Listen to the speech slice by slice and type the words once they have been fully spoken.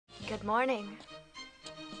Good morning.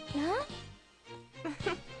 Huh?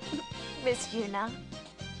 Miss Yuna.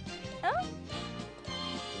 Oh?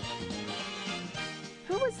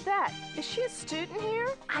 Who was that? Is she a student here?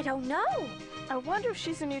 I don't know. I wonder if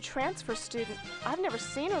she's a new transfer student. I've never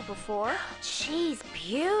seen her before. She's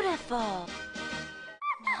beautiful.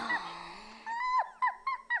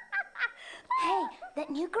 Hey, that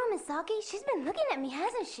new girl Misaki, she's been looking at me,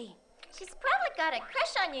 hasn't she? She's probably got a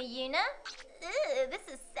crush on you, Yuna. Ew, this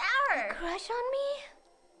is sour. A crush on me?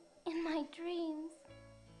 In my dreams.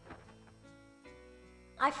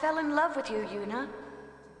 I fell in love with you, Yuna.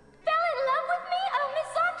 Fell in love with me? Oh,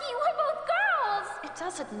 Misaki, we're both girls! It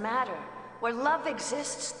doesn't matter. Where love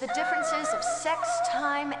exists, the differences of sex,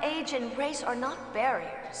 time, age, and race are not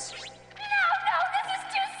barriers. No, this is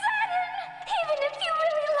too sudden! Even if you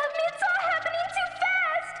really love me, it's all happening too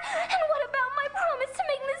fast! And what about my promise to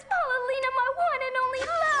make Miss Paulina my one and only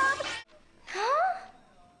love? Huh?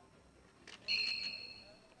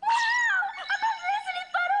 Wow! A publicity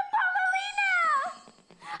photo of Paulina!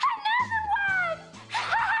 Another one!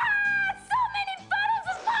 So many photos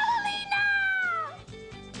of Paulina!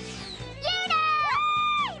 Yuna!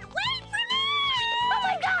 Wait for me! Oh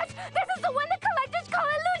my gosh! This is the one the collectors call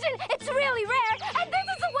illusion! It's really rare! And this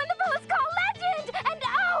is the one the poets call legend! And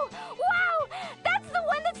oh! Wow! That's the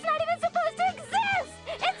one that's not even supposed to exist!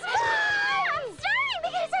 It's I'm sorry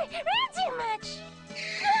because I ran too much.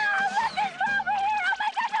 Oh, look, there's more over here! Oh my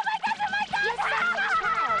gosh, oh my gosh, oh my gosh!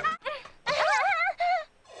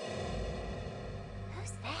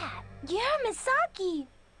 Who's that? You're Misaki!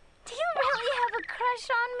 Do you really have a crush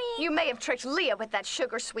on me? You may have tricked Leah with that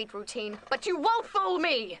sugar-sweet routine, but you won't fool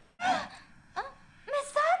me!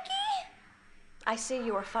 Misaki? I see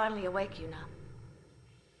you are finally awake, Yuna.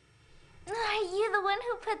 Are you the one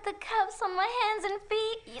who put the cuffs on my hands and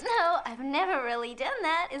feet? You know, I've never really done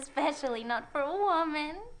that, especially not for a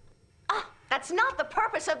woman. Ah, that's not the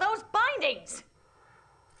purpose of those bindings!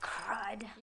 Crud.